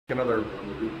another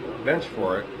bench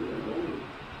for it.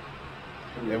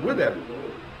 And with that,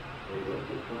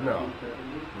 no,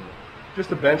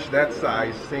 just a bench that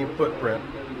size, same footprint.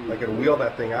 I can wheel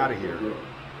that thing out of here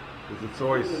because it's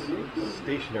always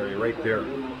stationary right there.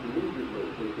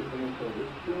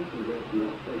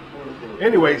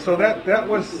 Anyway, so that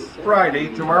was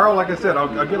Friday. Tomorrow, like I said, I'll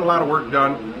get a lot of work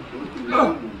done.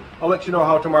 I'll let you know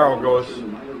how tomorrow goes.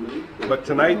 But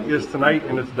tonight is tonight,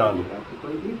 and it's done.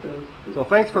 So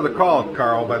thanks for the call,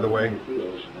 Carl, by the way.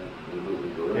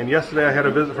 And yesterday I had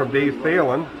a visit from Dave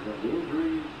Phelan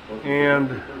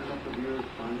and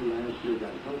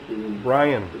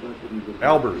Brian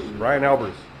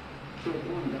Albers.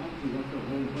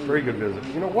 Very good visit.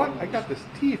 You know what? I got this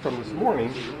tea from this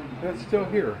morning, and it's still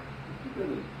here.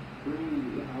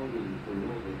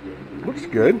 Looks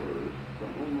good.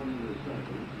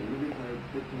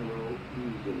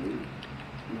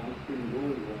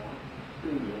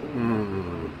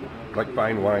 Like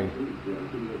fine wine.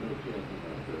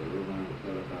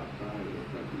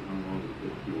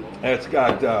 And it's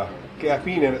got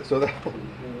caffeine in it, so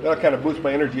that'll kind of boost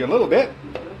my energy a little bit.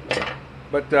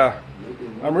 But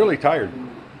I'm really tired.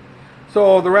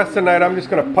 So the rest of the night I'm just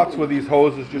going to putz with these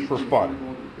hoses just for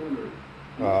fun.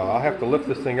 I'll have to lift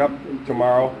this thing up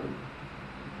tomorrow.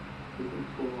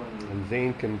 And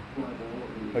Zane can,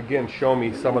 again, show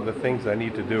me some of the things I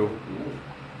need to do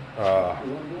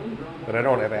that I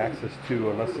don't have access to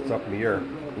unless it's up in the air.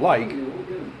 Like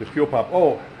the fuel pump.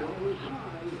 Oh,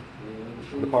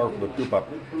 the power for the fuel pump.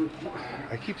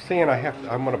 I keep saying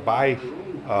I'm going to buy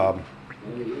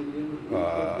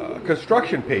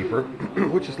construction paper,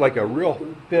 which is like a real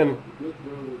thin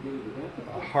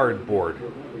hard board,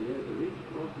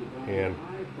 and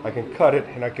I can cut it,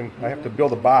 and I have to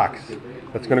build a box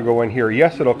that's going to go in here.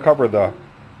 Yes, it'll cover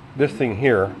this thing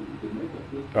here,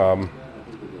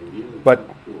 but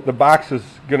the box is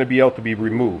going to be able to be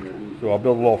removed. So I'll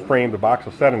build a little frame. The box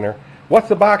will set in there. What's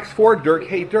the box for, Dirk?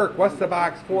 Hey, Dirk, what's the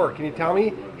box for? Can you tell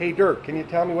me? Hey, Dirk, can you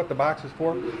tell me what the box is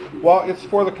for? Well, it's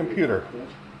for the computer.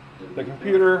 The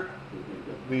computer,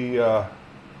 the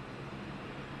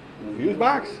fuse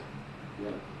box?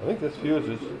 I think this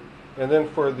fuses. And then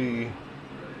for the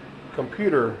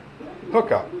computer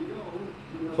hookup.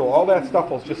 So all that stuff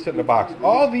will just sit in the box.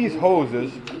 All these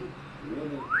hoses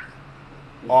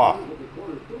off.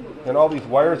 And all these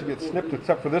wires get snipped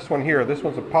except for this one here. This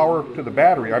one's a power to the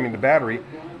battery. I mean the battery.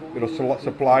 It'll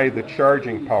supply the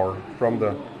charging power from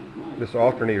this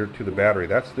alternator to the battery.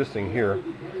 That's this thing here.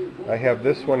 I have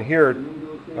this one here.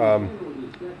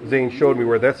 Zane showed me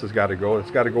where this has got to go.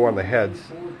 It's got to go on the heads.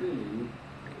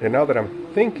 And now that I'm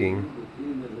thinking,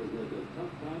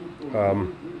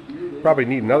 probably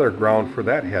need another ground for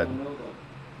that head.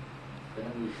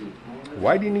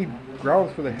 Why do you need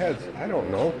grounds for the heads? I don't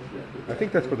know. I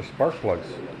think that's for the spark plugs.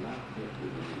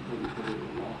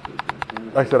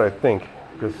 I said I think,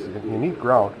 because you need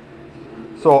ground.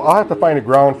 So I'll have to find a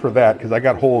ground for that, because I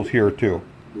got holes here too.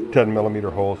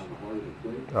 10mm holes.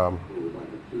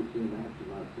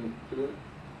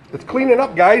 It's cleaning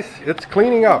up, guys. It's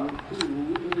cleaning up.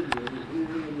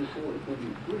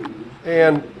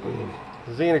 And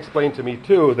Zane explained to me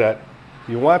too that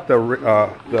you want the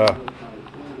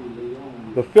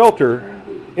filter,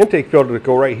 intake filter, to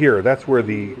go right here. That's where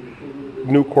the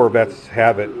new Corvettes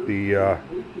have it. The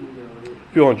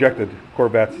fuel-injected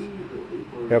Corvettes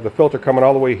have the filter coming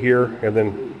all the way here and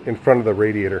then in front of the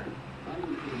radiator.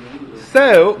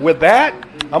 So with that,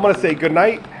 I'm going to say good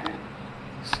night.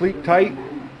 Sleep tight.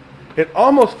 It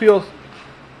almost feels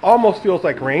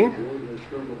like rain.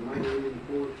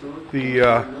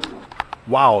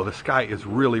 Wow, the sky is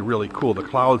really, really cool. The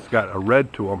clouds got a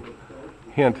red to them.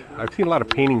 Hint, I've seen a lot of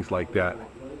paintings like that.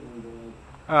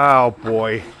 Oh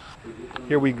boy,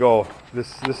 here we go.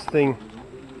 This thing,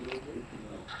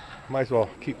 might as well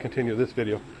continue this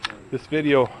video. This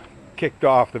video kicked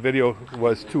off. The video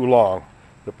was too long,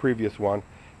 the previous one,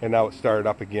 and now it started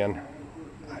up again.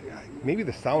 Maybe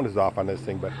the sound is off on this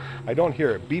thing, but I don't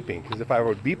hear it beeping, because if I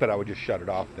would beep it, I would just shut it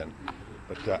off then.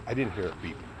 But I didn't hear it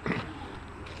beep.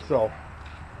 So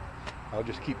I'll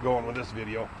just keep going with this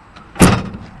video.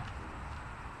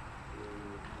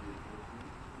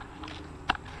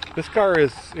 This car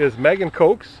is Megan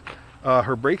Coke's.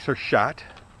 Her brakes are shot,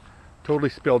 totally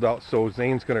spilled out. So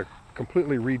Zane's going to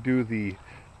completely redo the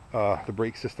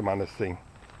brake system on this thing,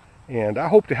 and I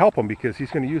hope to help him because he's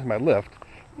going to use my lift.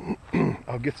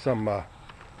 I'll get some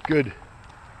good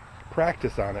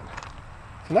practice on it.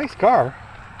 It's a nice car,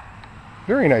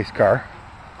 very nice car.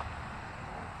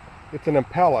 It's an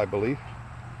Impala, I believe.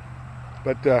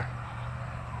 But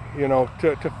you know,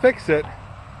 to fix it,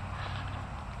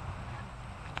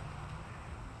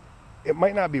 it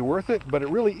might not be worth it, but it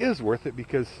really is worth it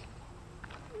because,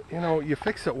 you know, you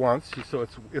fix it once, so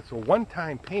it's a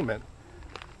one-time payment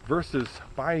versus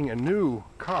buying a new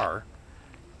car.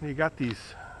 And you got these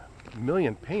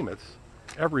million payments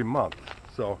every month.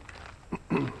 So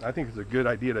I think it's a good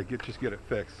idea to just get it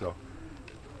fixed. So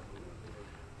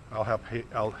I'll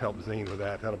help Zane with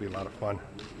that. That'll be a lot of fun.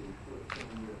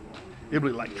 It'll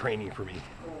be like training for me.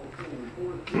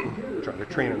 Trying to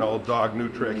train an old dog new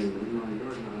tricks.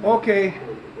 Okay,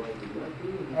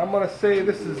 I'm gonna say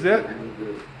this is it.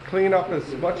 Clean up as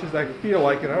much as I feel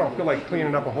like it. I don't feel like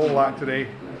cleaning up a whole lot today.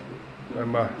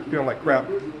 I'm feeling like crap.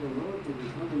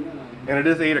 And it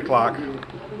is 8 o'clock.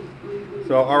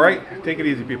 So, all right, take it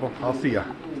easy, people. I'll see ya.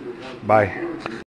 Bye.